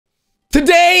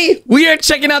Today, we are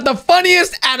checking out the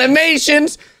funniest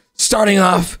animations, starting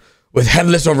off with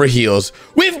headless over heels.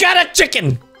 We've got a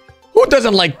chicken. Who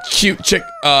doesn't like cute chick?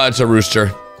 It's a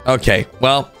rooster. Okay,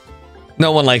 well,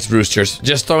 no one likes roosters.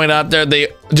 Just throwing it out there, they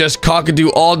just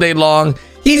cockadoo all day long.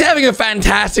 He's having a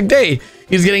fantastic day.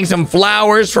 He's getting some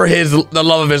flowers for the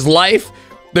love of his life.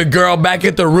 The girl back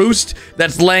at the roost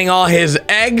that's laying all his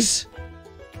eggs.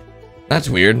 That's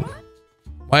weird.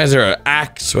 Why is there an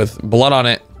axe with blood on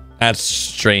it? That's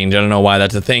strange. I don't know why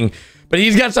that's a thing. But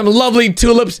he's got some lovely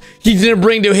tulips he's gonna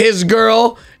bring to his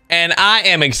girl. And I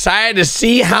am excited to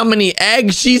see how many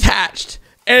eggs she's hatched.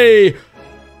 Hey.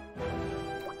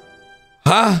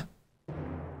 Huh?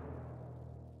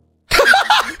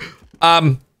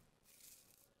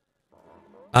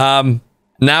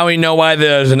 Now we know why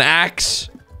there's an axe.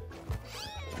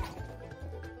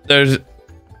 There's...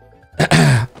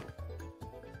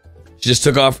 She just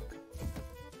took off.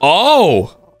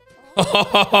 Oh!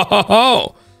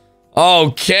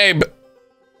 Okay, but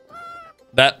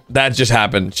that just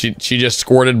happened. She just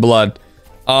squirted blood.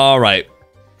 All right,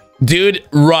 dude,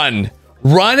 run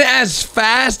as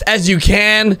fast as you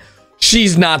can.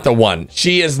 She's not the one.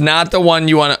 She is not the one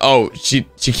you want to. Oh, she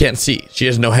can't see. She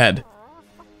has no head.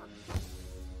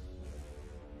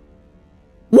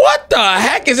 What the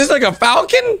heck is this, like a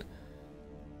falcon?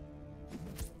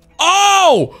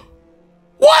 Oh,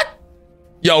 what?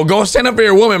 Yo, go stand up for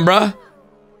your woman, bruh.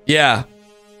 Yeah.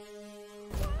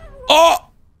 Oh.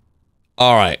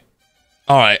 All right.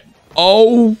 All right.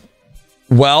 Oh.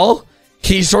 Well,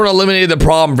 he sort of eliminated the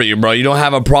problem for you, bro. You don't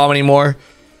have a problem anymore.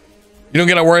 You don't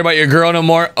gotta worry about your girl no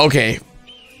more. Okay.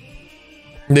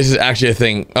 This is actually a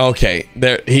thing. Okay.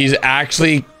 There. He's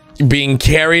actually being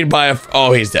carried by a...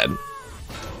 Oh, he's dead.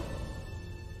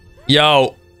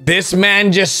 Yo, this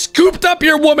man just scooped up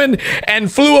your woman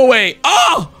and flew away.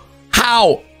 Oh!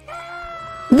 How?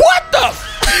 What the?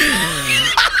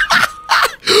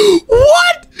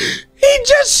 What? He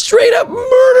just straight up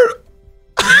murdered.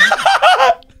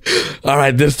 All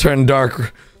right, this turned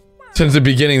dark. Since the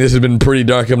beginning, this has been pretty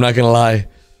dark. I'm not gonna lie.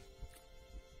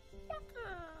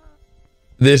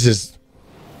 This is...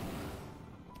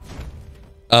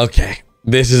 Okay,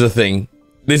 this is a thing.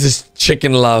 This is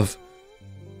chicken love.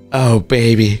 Oh,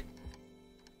 baby.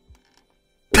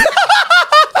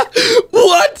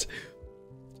 What?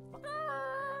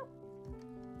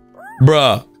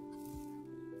 Bruh.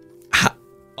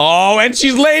 Oh, and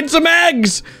she's laid some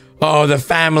eggs. Oh, the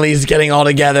family's getting all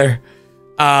together.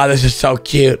 Ah, this is so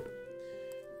cute.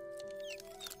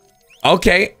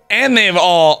 Okay, and they've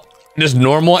all just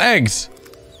normal eggs.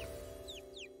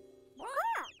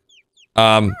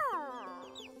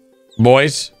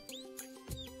 Boys.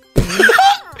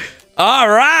 All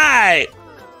right.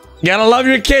 You gotta love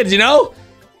your kids, you know?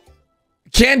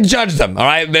 Can't judge them, all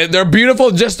right? They're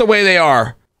beautiful just the way they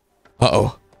are.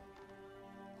 Uh-oh.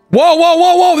 Whoa, whoa,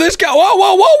 whoa, whoa. This guy. Whoa,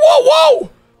 whoa, whoa, whoa, whoa.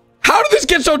 How did this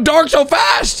get so dark so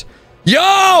fast?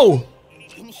 Yo.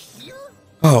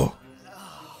 Oh. All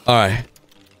right.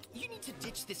 You need to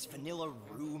ditch this vanilla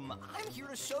room. I'm here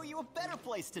to show you a better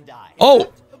place to die.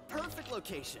 Oh. A perfect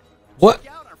location. What?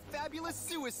 Check out our fabulous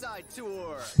suicide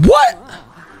tour. What?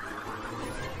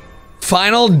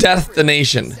 Final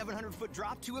destination. 700-foot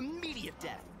drop to immediate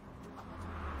death.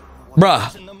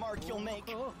 Bruh. The mark you'll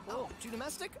make. Oh, too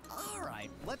domestic? All right,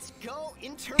 let's go.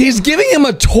 He's giving him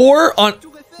a tour on...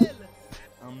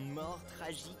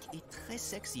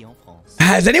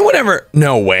 Has anyone ever...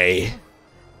 No way.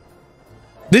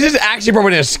 This is actually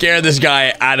probably going to scare this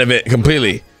guy out of it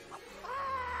completely.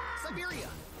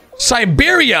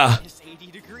 Siberia. Minus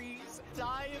 80 degrees.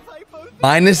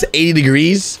 Minus 80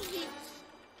 degrees?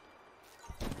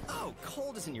 Oh,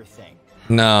 cold isn't your thing.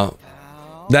 No.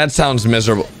 That sounds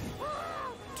miserable.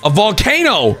 A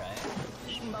volcano.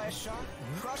 Eaten by a shark,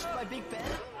 crushed by Big Ben,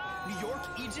 New York,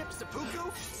 Egypt, seppuku.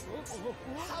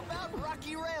 How about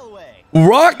Rocky Railway?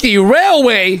 Rocky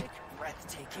Railway?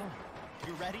 Breathtaking.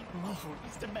 You ready? Oh,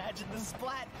 just imagine the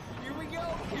splat. Here we go.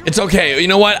 It's okay. You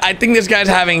know what? I think this guy's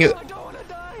having... I don't want to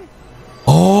die.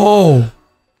 Oh.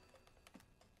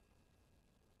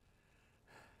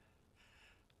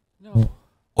 No.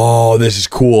 Oh, this is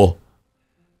cool.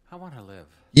 I want to live.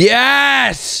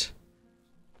 Yes!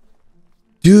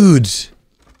 Dudes.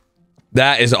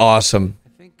 That is awesome.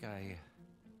 I think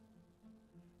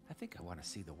I want to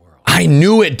see the world. I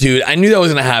knew it, dude. I knew that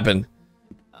was going to happen.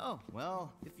 Oh,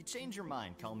 well, if you change your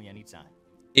mind, call me anytime.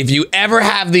 If you ever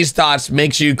have these thoughts,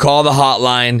 make sure you call the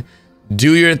hotline.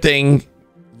 Do your thing.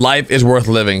 Life is worth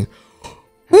living.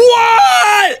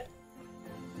 What?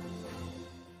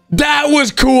 That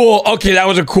was cool. Okay, that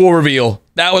was a cool reveal.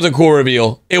 That was a cool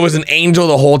reveal. It was an angel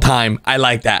the whole time. I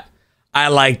like that. I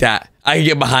like that. I can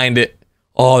get behind it.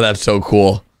 Oh, that's so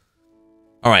cool.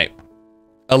 All right.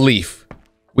 A leaf.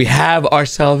 We have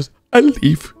ourselves a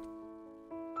leaf.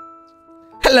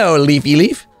 Hello, Leafy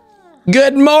Leaf.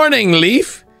 Good morning,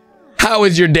 Leaf. How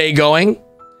is your day going?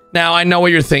 Now, I know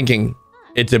what you're thinking.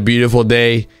 It's a beautiful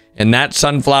day, and that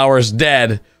sunflower's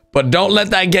dead. But don't let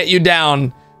that get you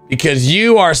down, because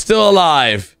you are still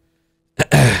alive.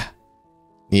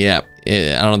 Yeah,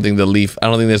 I don't think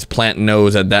this plant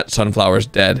knows that that sunflower's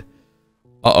dead.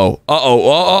 Uh-oh,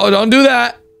 don't do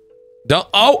that.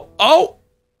 Oh.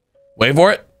 Wait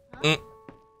for it.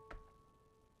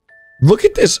 Look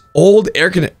at this old air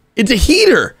conditioner. It's a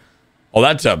heater. Oh,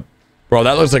 bro,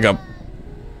 that looks like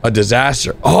a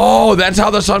disaster. Oh, that's how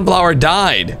the sunflower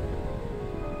died.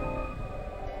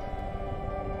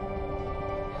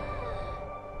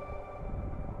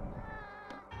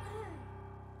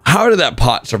 How did that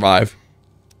pot survive?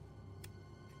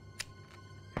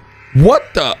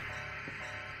 What the?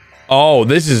 Oh,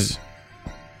 this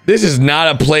is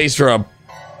not a place for a...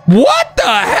 What the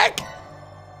heck?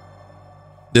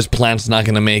 This plant's not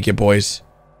gonna make it, boys.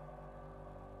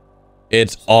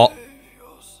 It's all...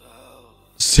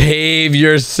 Save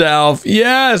yourself.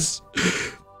 Yes.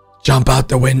 Jump out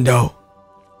the window.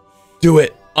 Do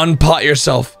it. Unpot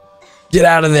yourself. Get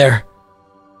out of there.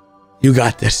 You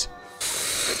got this.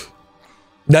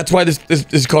 That's why this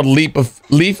is called leaf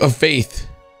of faith.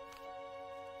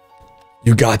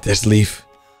 You got this, Leaf.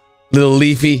 Little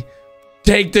Leafy.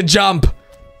 Take the jump.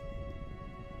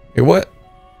 Hey, what?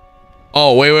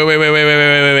 Oh, wait.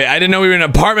 I didn't know we were in an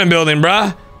apartment building,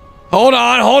 bruh. Hold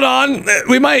on.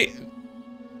 We might...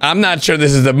 I'm not sure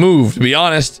this is the move, to be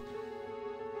honest.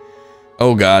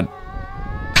 Oh, God.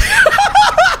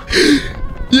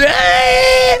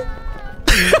 Yeah!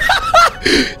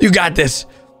 You got this.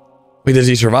 Wait, does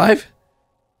he survive?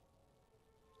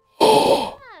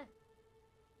 Oh.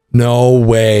 No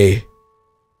way.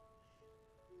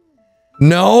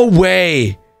 No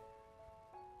way.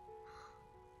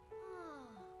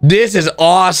 This is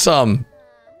awesome.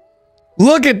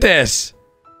 Look at this.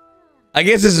 I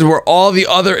guess this is where all the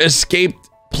other escaped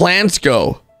plants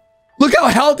go. Look how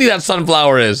healthy that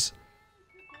sunflower is.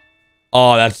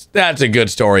 Oh, that's a good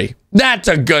story. That's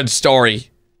a good story.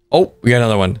 Oh, we got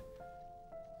another one.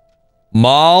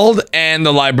 Mauled and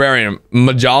the librarian.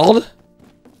 Majald?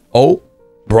 Oh,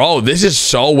 bro, this is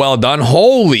so well done.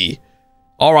 Holy.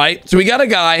 All right, so we got a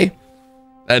guy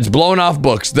that's blowing off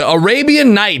books. The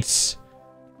Arabian Nights.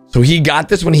 So he got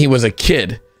this when he was a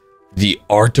kid. The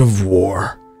Art of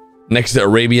War. Next to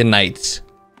Arabian Nights.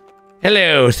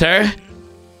 Hello, sir.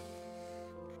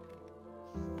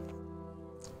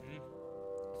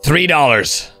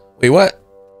 $3. Wait, what?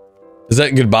 Is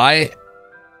that goodbye?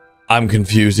 I'm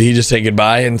confused. Did he just say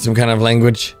goodbye in some kind of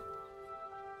language?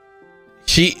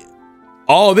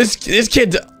 Oh, this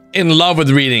kid's in love with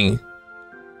reading.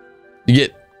 You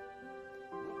get...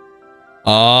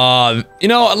 you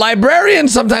know,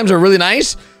 librarians sometimes are really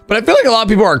nice, but I feel like a lot of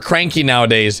people are cranky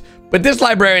nowadays. But this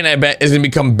librarian, I bet, is gonna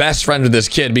become best friends with this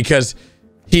kid because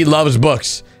he loves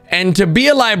books. And to be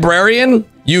a librarian,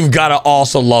 you've got to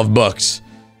also love books.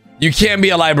 You can't be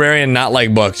a librarian and not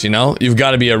like books, you know? You've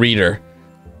got to be a reader.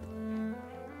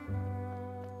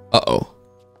 Uh-oh.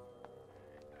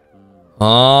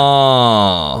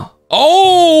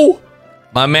 Oh!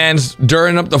 My man's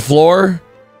dirting up the floor.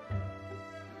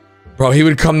 Bro, he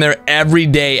would come there every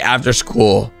day after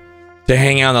school to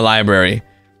hang out in the library.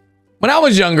 When I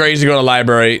was younger, I used to go to the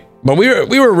library, but we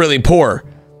were really poor.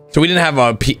 So we didn't have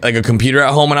a computer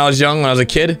at home when I was young, when I was a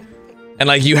kid. And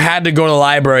like you had to go to the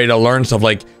library to learn stuff.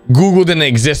 Like Google didn't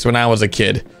exist when I was a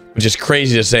kid, which is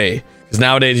crazy to say. Because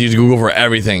nowadays you use Google for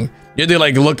everything. You had to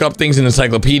like look up things in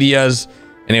encyclopedias,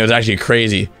 and it was actually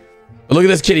crazy. But look at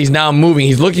this kid, he's now moving.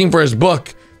 He's looking for his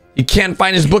book. He can't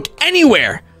find his book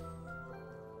anywhere.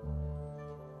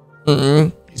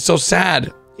 He's so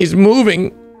sad. He's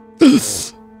moving.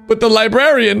 But the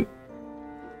librarian...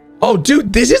 Oh,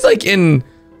 dude, this is like in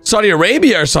Saudi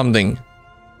Arabia or something.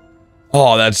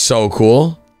 Oh, that's so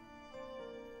cool.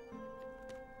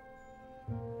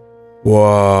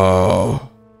 Whoa.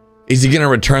 Is he gonna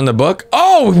return the book?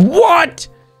 Oh, what?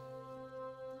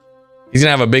 He's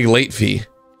gonna have a big late fee.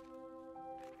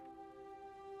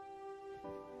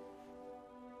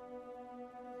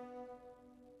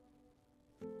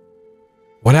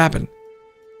 What happened?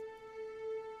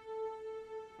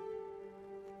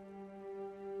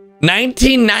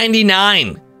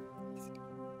 1999.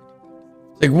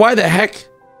 Like, why the heck?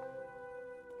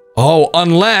 Oh,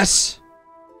 unless...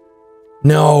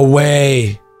 No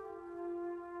way.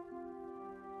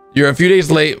 You're a few days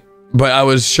late, but I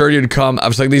was sure you'd come. I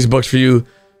was like, these books for you.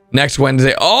 Next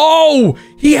Wednesday. Oh,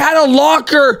 he had a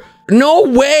locker. No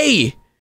way.